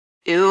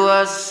It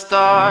was the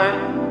start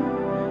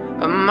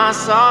of my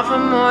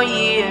sophomore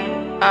year.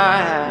 I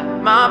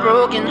had my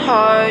broken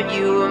heart,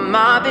 you were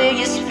my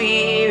biggest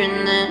fear.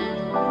 And then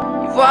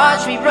you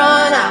watched me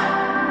run out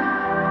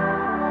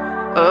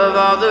of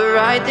all the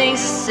right things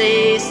to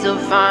say, still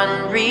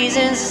finding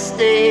reasons to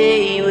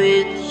stay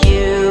with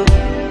you.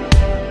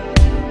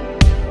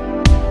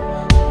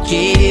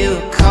 Gave you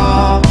a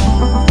call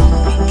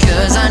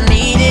because I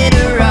needed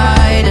a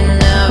ride, and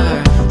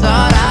never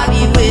thought I'd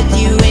be with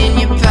you in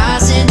your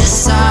passenger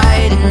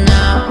side. And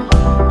now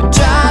I'm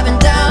driving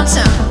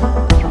downtown,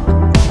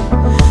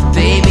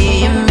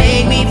 baby, you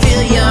make me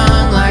feel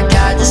young, like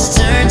I just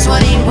turned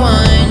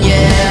 21,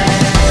 yeah.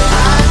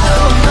 I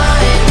don't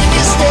mind if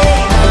you stay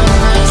on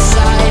my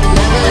side and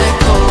never let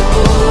go.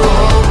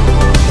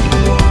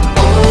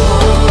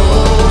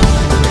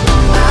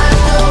 I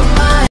don't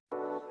mind.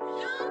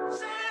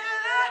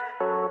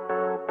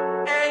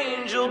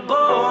 Angel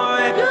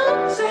boy,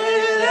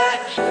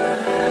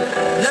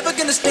 never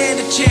gonna stand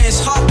a chance.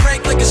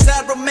 Heartbreak like a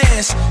sad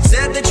romance.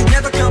 Said that you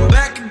never come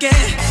back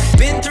again.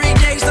 Been 3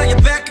 days, now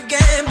you're back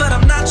again. But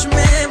I'm not your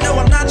man, no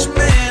I'm not your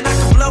man. I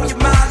can blow your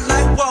mind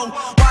like whoa.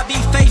 Why be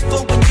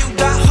faithful when you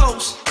got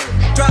hoes?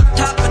 Drop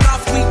top and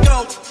off we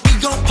go. We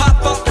gon'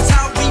 pop off, that's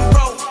how we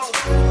roll.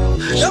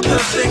 Your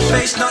perfect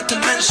face, not to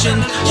mention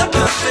your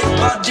perfect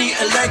body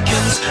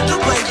elegance. The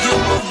way you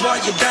move while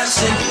you're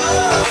dancing.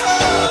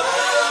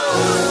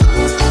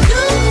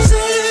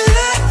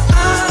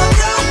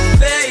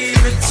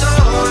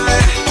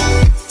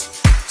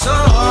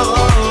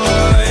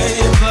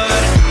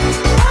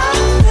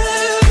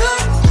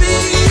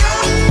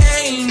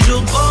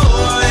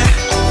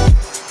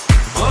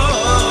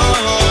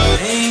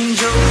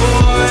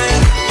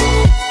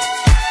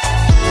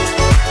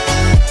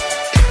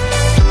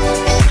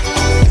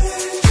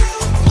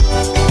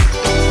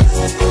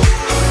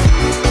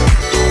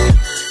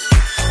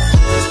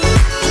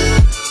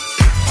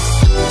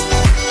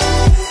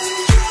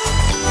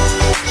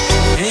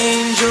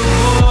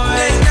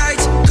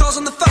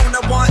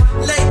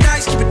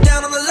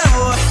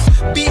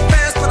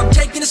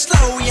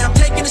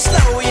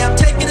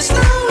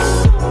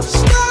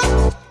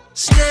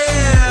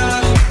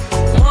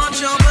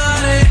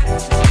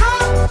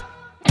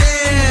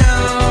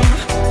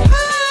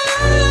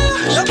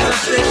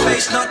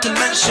 Not to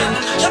mention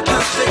your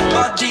perfect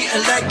body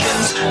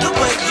elegance, the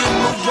way you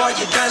move while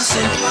you're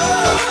dancing.